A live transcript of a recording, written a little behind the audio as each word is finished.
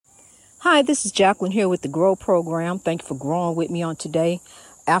Hi, this is Jacqueline here with the Grow Program. Thank you for growing with me on today.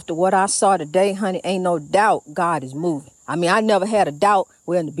 After what I saw today, honey, ain't no doubt God is moving. I mean, I never had a doubt.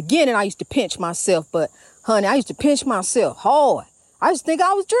 Well, in the beginning, I used to pinch myself, but honey, I used to pinch myself hard. I used to think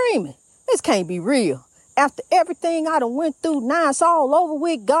I was dreaming. This can't be real. After everything I done went through, now it's all over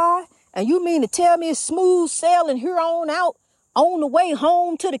with God. And you mean to tell me it's smooth sailing here on out on the way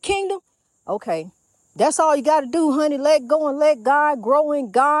home to the kingdom? Okay, that's all you got to do, honey. Let go and let God grow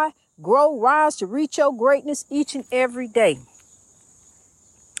in God. Grow, rise to reach your greatness each and every day.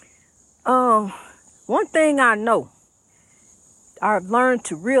 One thing I know, I've learned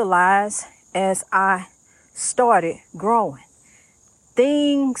to realize as I started growing,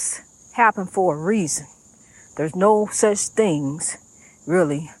 things happen for a reason. There's no such things,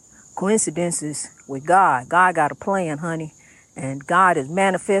 really, coincidences with God. God got a plan, honey, and God is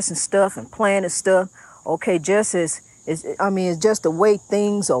manifesting stuff and planning stuff. Okay, just as it's just the way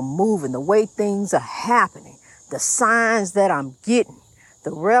things are moving, the way things are happening, the signs that I'm getting,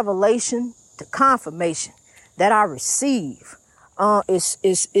 the revelation, the confirmation that I receive.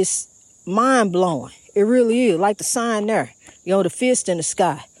 It's mind blowing. It really is. Like the sign there, the fist in the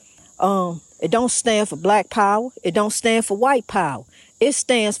sky. It don't stand for black power. It don't stand for white power. It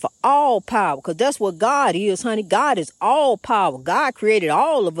stands for all power, because that's what God is, honey. God is all power. God created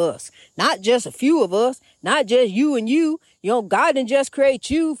all of us, not just a few of us, not just you and you. God didn't just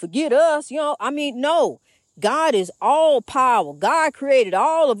create you, forget us. No. God is all power. God created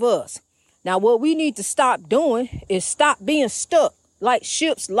all of us. Now, what we need to stop doing is stop being stuck like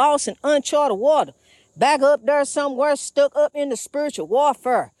ships lost in uncharted water. Back up there somewhere, stuck up in the spiritual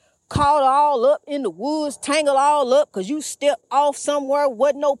warfare. Caught all up in the woods, tangled all up because you stepped off somewhere,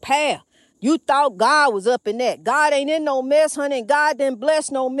 wasn't no path. You thought God was up in that. God ain't in no mess, honey, and God didn't bless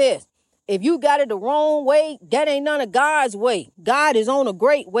no mess. If you got it the wrong way, that ain't none of God's way. God is on a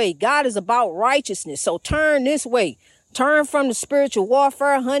great way. God is about righteousness. So turn this way. Turn from the spiritual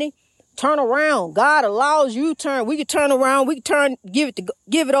warfare, honey. Turn around. God allows you to turn. We can turn around. We can give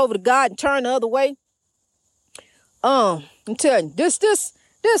it over to God and turn the other way. I'm telling you,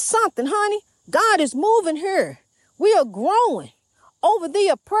 there's something, honey. God is moving here. We are growing over the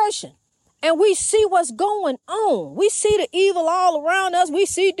oppression, and we see what's going on. We see the evil all around us. We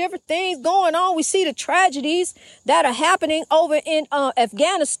see different things going on. We see the tragedies that are happening over in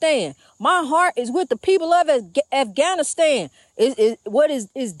Afghanistan. My heart is with the people of Afghanistan. What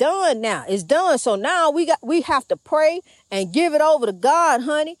is done now is done. So now we have to pray and give it over to God,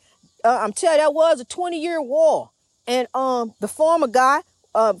 honey. I'm telling you, that was a 20-year war, and the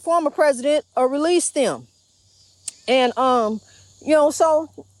former president released them. And,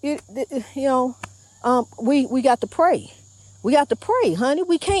 we got to pray. We got to pray, honey.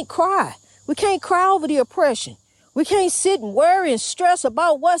 We can't cry. We can't cry over the oppression. We can't sit and worry and stress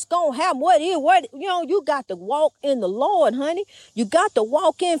about what's going to happen. You got to walk in the Lord, honey. You got to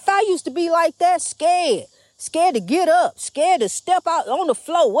walk in. If I used to be like that, scared to get up, scared to step out on the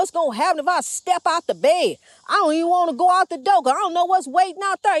floor. What's going to happen if I step out the bed? I don't even want to go out the door because I don't know what's waiting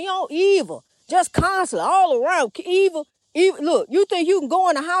out there. Evil. Just constantly all around. Evil. Look, you think you can go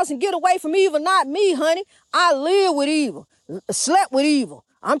in the house and get away from evil? Not me, honey. I live with evil. Slept with evil.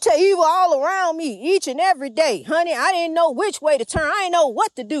 I'm telling you, evil all around me each and every day. Honey, I didn't know which way to turn. I didn't know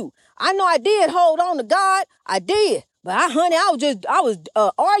what to do. I know I did hold on to God. I did. But I was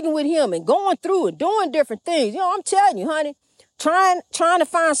arguing with him and going through and doing different things. I'm telling you, honey, trying to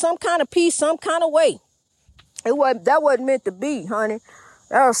find some kind of peace, some kind of way. That wasn't meant to be, honey.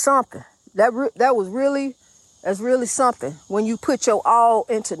 That was something. That's really something. When you put your all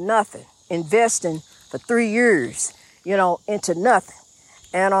into nothing, investing for 3 years, into nothing.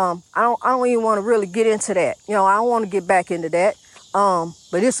 And I don't even want to really get into that. I don't want to get back into that.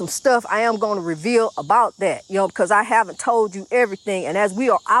 But there's some stuff I am going to reveal about that, because I haven't told you everything. And as we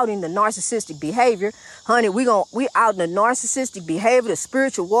are out in the narcissistic behavior, honey, we out in the narcissistic behavior, the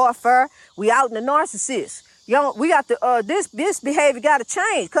spiritual warfare. We out in the narcissist. We got to, this behavior got to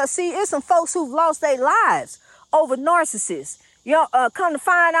change. Cause see, it's some folks who've lost their lives over narcissists. Come to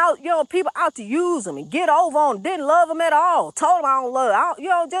find out, people out to use them and get over on them, didn't love them at all. Told them I don't love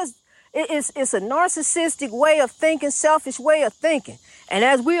them. It's a narcissistic way of thinking, selfish way of thinking. And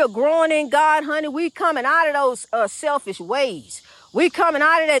as we are growing in God, honey, we coming out of those selfish ways. We coming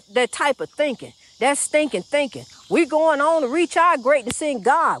out of that type of thinking, that stinking thinking. We going on to reach our greatness in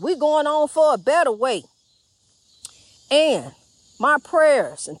God. We going on for a better way. And my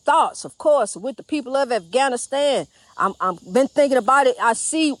prayers and thoughts, of course, with the people of Afghanistan. I'm been thinking about it. I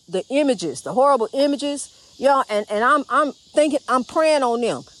see the images, the horrible images. And I'm thinking, I'm praying on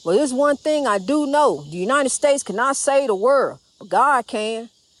them. But there's one thing I do know. The United States cannot save the world, but God can.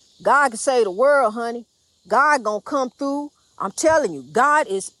 God can save the world, honey. God gonna come through. I'm telling you, God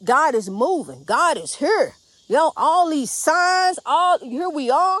is moving. God is here. All these signs, here we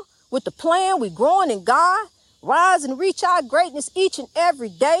are with the plan. We growing in God. Rise and reach our greatness each and every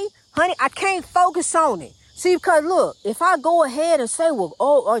day. Honey, I can't focus on it. See, because look, if I go ahead and say,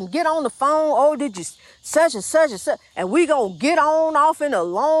 and get on the phone, did you such and such and such, and we gonna get on off in a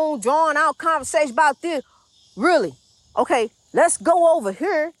long, drawn out conversation about this, really, okay, let's go over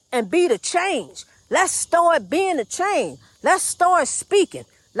here and be the change. Let's start being the change. Let's start speaking.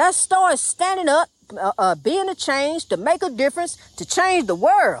 Let's start standing up, being a change to make a difference, to change the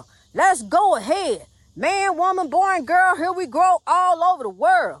world. Let's go ahead. Man, woman, boy, and girl, here we grow all over the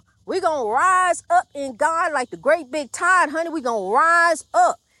world. We're going to rise up in God like the great big tide, honey. We're going to rise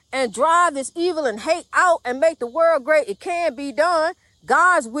up and drive this evil and hate out and make the world great. It can be done.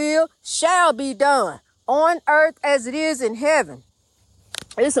 God's will shall be done on earth as it is in heaven.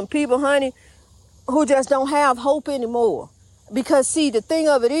 There's some people, honey, who just don't have hope anymore. Because, see, the thing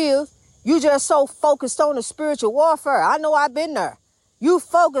of it is, you just so focused on the spiritual warfare. I know I've been there. You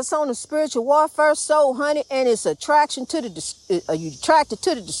focus on the spiritual warfare, so, honey, and it's attraction to you attracted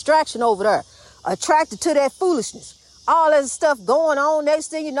to the distraction over there. Attracted to that foolishness. All that stuff going on. Next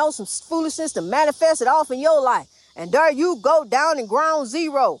thing you know, some foolishness to manifest it off in your life. And there you go down in ground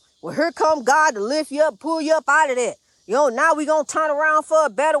zero. Well, here come God to lift you up, pull you up out of that. Now we're going to turn around for a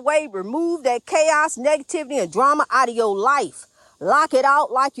better way, remove that chaos, negativity, and drama out of your life. Lock it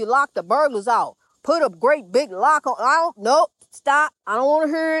out like you lock the burglars out. Put a great big lock on. Nope, stop. I don't want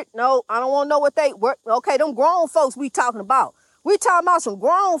to hear it. No, I don't want to know what they work. Okay, them grown folks we talking about. We talking about some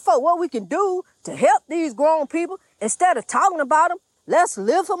grown folk, what we can do to help these grown people. Instead of talking about them, let's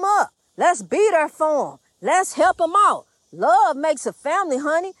lift them up. Let's be there for them. Let's help them out. Love makes a family,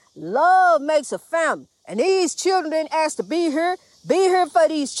 honey. Love makes a family. And these children didn't ask to be here. Be here for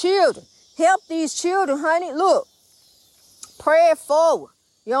these children. Help these children, honey. Look, pray it forward.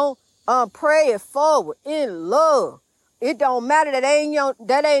 Pray it forward in love. It don't matter that ain't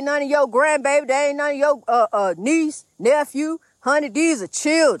none of your grandbaby. That ain't none of your niece, nephew, honey. These are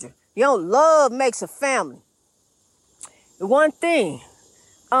children. Love makes a family. The one thing,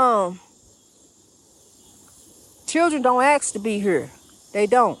 children don't ask to be here. They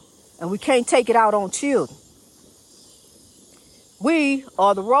don't. And we can't take it out on children. We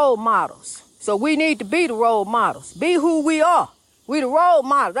are the role models. So we need to be the role models. Be who we are. We the role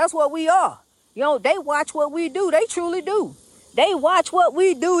models. That's what we are. They watch what we do. They truly do. They watch what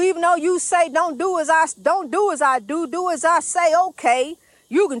we do. Even though you say don't do as I do, do as I say, okay.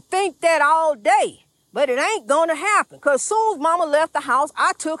 You can think that all day. But it ain't gonna happen. Because soon as mama left the house,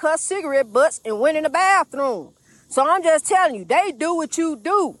 I took her cigarette butts and went in the bathroom. So I'm just telling you, they do what you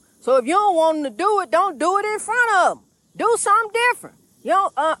do. So if you don't want them to do it, don't do it in front of them. Do something different.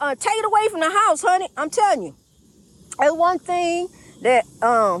 Take it away from the house, honey. I'm telling you. And one thing that,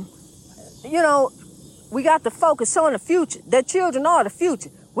 we got to focus on the future. The children are the future.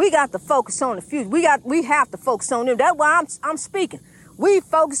 We got to focus on the future. We have to focus on them. That's why I'm speaking. We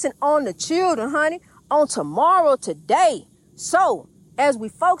focusing on the children, honey, on tomorrow, today. So, as we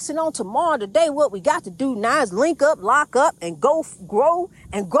focusing on tomorrow, today, what we got to do now is link up, lock up, and go grow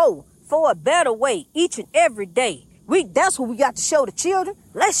and grow for a better way each and every day. That's what we got to show the children.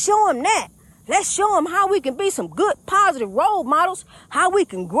 Let's show them that. Let's show them how we can be some good, positive role models, how we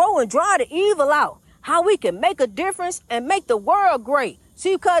can grow and drive the evil out, how we can make a difference and make the world great.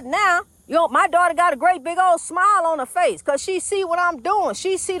 See, because now, my daughter got a great big old smile on her face because she see what I'm doing.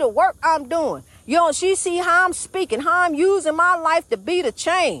 She see the work I'm doing. She see how I'm speaking, how I'm using my life to be the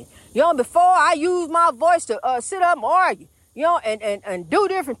change. Before I use my voice to sit up and argue, and do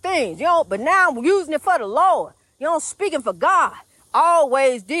different things, but now I'm using it for the Lord, speaking for God.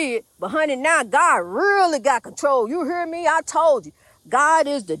 Always did, but honey, now God really got control. You hear me? I told you. God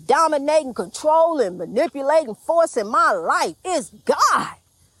is the dominating, controlling, manipulating force in my life. It's God.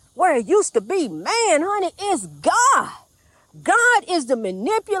 Where it used to be man, honey, it's God. God is the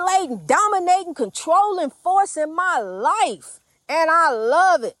manipulating, dominating, controlling force in my life. And I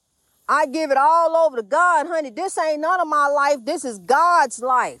love it. I give it all over to God, honey. This ain't none of my life. This is God's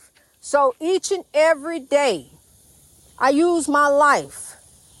life. So each and every day, I use my life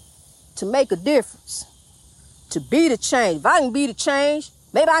to make a difference, to be the change. If I can be the change,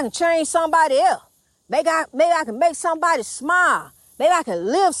 maybe I can change somebody else. Maybe I can make somebody smile. Maybe I can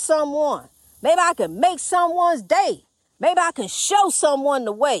lift someone. Maybe I can make someone's day. Maybe I can show someone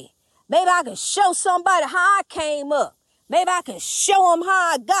the way. Maybe I can show somebody how I came up. Maybe I can show them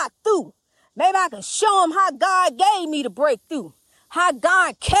how I got through. Maybe I can show them how God gave me the breakthrough, how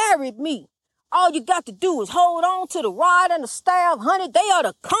God carried me All you got to do is hold on to the rod and the staff, honey. They are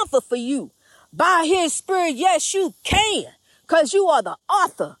the comfort for you. By his spirit, yes, you can. Because you are the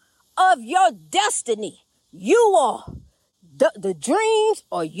author of your destiny. You are. The dreams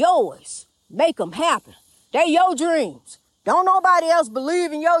are yours. Make them happen. They're your dreams. Don't nobody else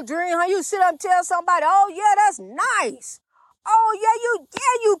believe in your dream. How you sit up and tell somebody, oh, yeah, that's nice. Oh, yeah,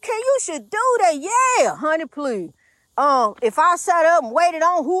 you can. You should do that. Yeah, honey, please. If I sat up and waited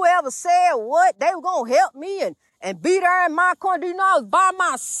on whoever said what, they were going to help me and be there in my corner. Do you know I was by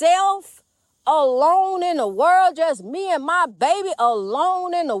myself, alone in the world, just me and my baby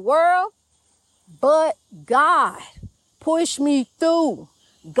alone in the world? But God pushed me through.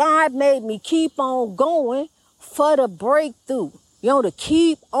 God made me keep on going for the breakthrough. To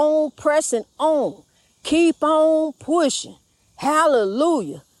keep on pressing on. Keep on pushing.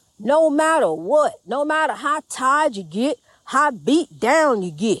 Hallelujah. No matter what, no matter how tired you get, how beat down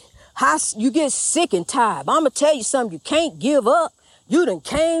you get, how you get sick and tired. But I'm going to tell you something, you can't give up. You done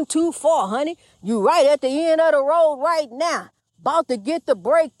came too far, honey. You right at the end of the road right now, about to get the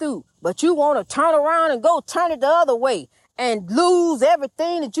breakthrough. But you want to turn around and go turn it the other way and lose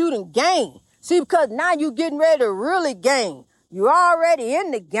everything that you done gained. See, because now you getting ready to really gain. You're already in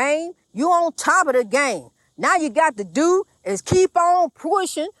the game. You on top of the game. Now you got to do is keep on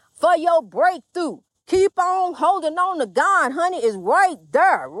pushing for your breakthrough. Keep on holding on to God, honey. It's right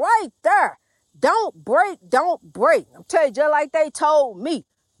there, right there. Don't break, don't break. I'm telling you, just like they told me,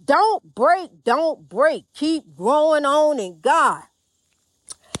 don't break, don't break. Keep growing on in God.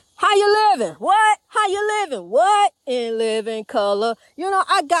 How you living? What? How you living? What? In living color.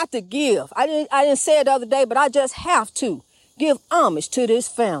 I got to give. I didn't say it the other day, but I just have to give homage to this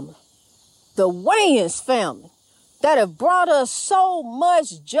family. The Wayans family that have brought us so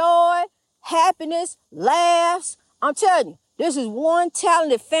much joy, happiness, laughs. I'm telling you, this is one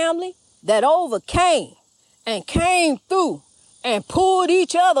talented family that overcame and came through and pulled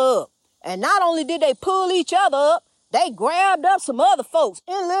each other up. And not only did they pull each other up, they grabbed up some other folks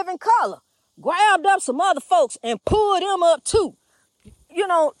in living color, grabbed up some other folks and pulled them up too,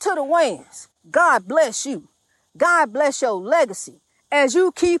 to the Wayans. God bless you. God bless your legacy as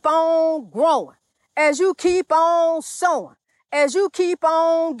you keep on growing, as you keep on sowing, as you keep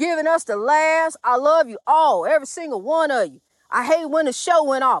on giving us the laughs. I love you all, every single one of you. I hate when the show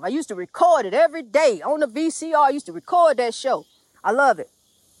went off. I used to record it every day on the VCR. I used to record that show. I love it.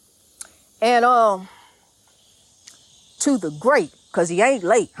 And to the great, because he ain't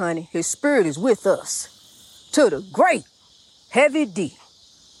late, honey. His spirit is with us. To the great Heavy D.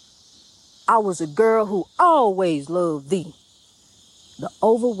 I was a girl who always loved thee. The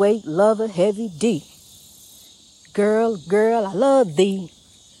overweight lover, Heavy D. Girl, I love thee.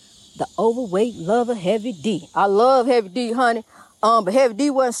 The overweight lover, Heavy D. I love Heavy D, honey. But Heavy D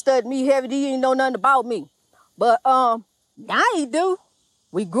wasn't studying me. Heavy D ain't know nothing about me. But now he do.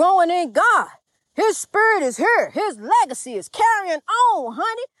 We growing in God. His spirit is here. His legacy is carrying on,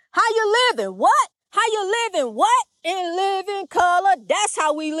 honey. How you living? What? How you living? What? In living color. That's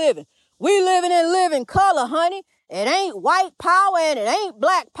how we living. We living in living color, honey. It ain't white power and it ain't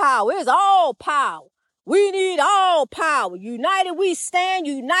black power. It's all power. We need all power. United we stand,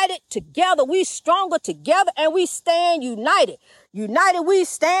 united together. We stronger together and we stand united. United we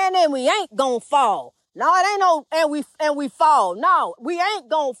stand and we ain't gonna fall. No, it ain't no, and we fall. No, we ain't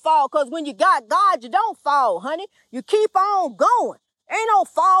gonna fall, because when you got God, you don't fall, honey. You keep on going. Ain't no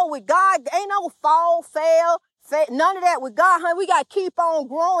fall with God. Ain't no fall, fail, none of that with God, honey. We got to keep on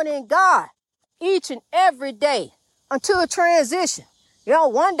growing in God each and every day until a transition.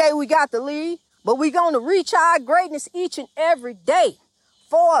 One day we got to leave, but we going to reach our greatness each and every day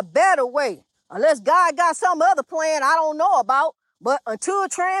for a better way. Unless God got some other plan I don't know about. But until a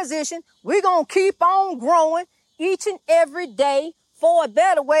transition, we're going to keep on growing each and every day for a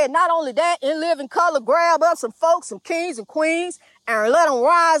better way. And not only that, in living color, grab up some folks, some kings and queens, and let them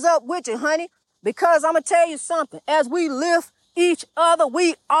rise up with you, honey. Because I'm going to tell you something. As we lift each other,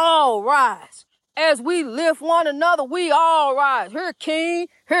 we all rise. As we lift one another, we all rise. Her king,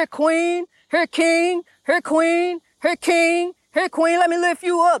 her queen, her king, her queen, her king, her queen. Let me lift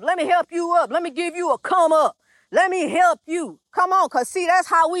you up. Let me help you up. Let me give you a come up. Let me help you. Come on, because see, that's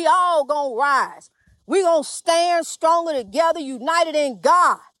how we all gonna rise. We gonna stand stronger together, united in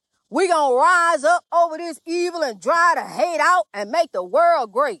God. We gonna rise up over this evil and drive the hate out and make the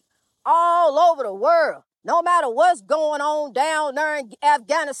world great. All over the world. No matter what's going on down there in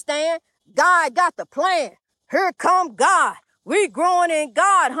Afghanistan, God got the plan. Here come God. We growing in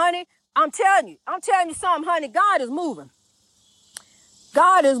God, honey. I'm telling you something, honey. God is moving.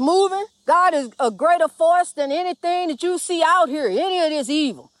 God is moving. God is a greater force than anything that you see out here. Any of this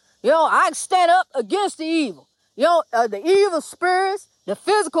evil. I can stand up against the evil. The evil spirits, the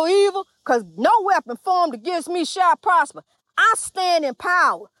physical evil, because no weapon formed against me shall prosper. I stand in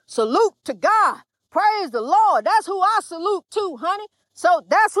power. Salute to God. Praise the Lord. That's who I salute to, honey. So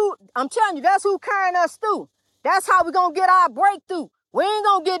that's who, I'm telling you, that's who carrying us through. That's how we're going to get our breakthrough. We ain't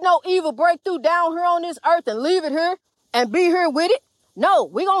going to get no evil breakthrough down here on this earth and leave it here and be here with it. No,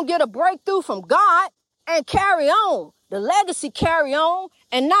 we're going to get a breakthrough from God and carry on. The legacy carry on.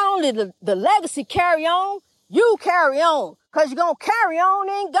 And not only the legacy carry on, you carry on because you're going to carry on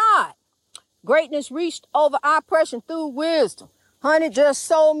in God. Greatness reached over oppression through wisdom. Honey, just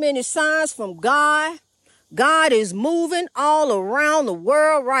so many signs from God. God is moving all around the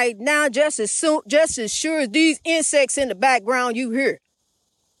world right now, just as sure as these insects in the background you hear.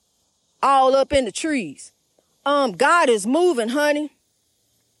 All up in the trees. God is moving, honey.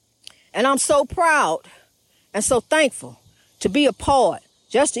 And I'm so proud and so thankful to be a part,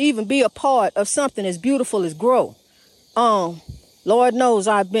 just to even be a part of something as beautiful as Grow. Lord knows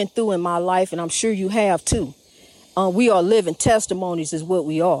I've been through in my life, and I'm sure you have too. We are living testimonies is what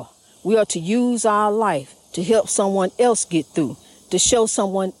we are. We are to use our life to help someone else get through, to show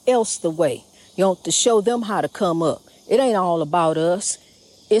someone else the way, to show them how to come up. It ain't all about us.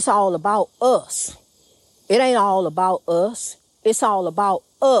 It's all about us. It ain't all about us. It's all about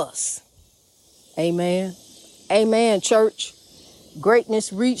us. Amen. Amen, church.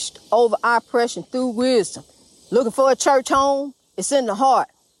 Greatness reached over oppression through wisdom. Looking for a church home? It's in the heart.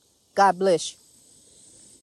 God bless you.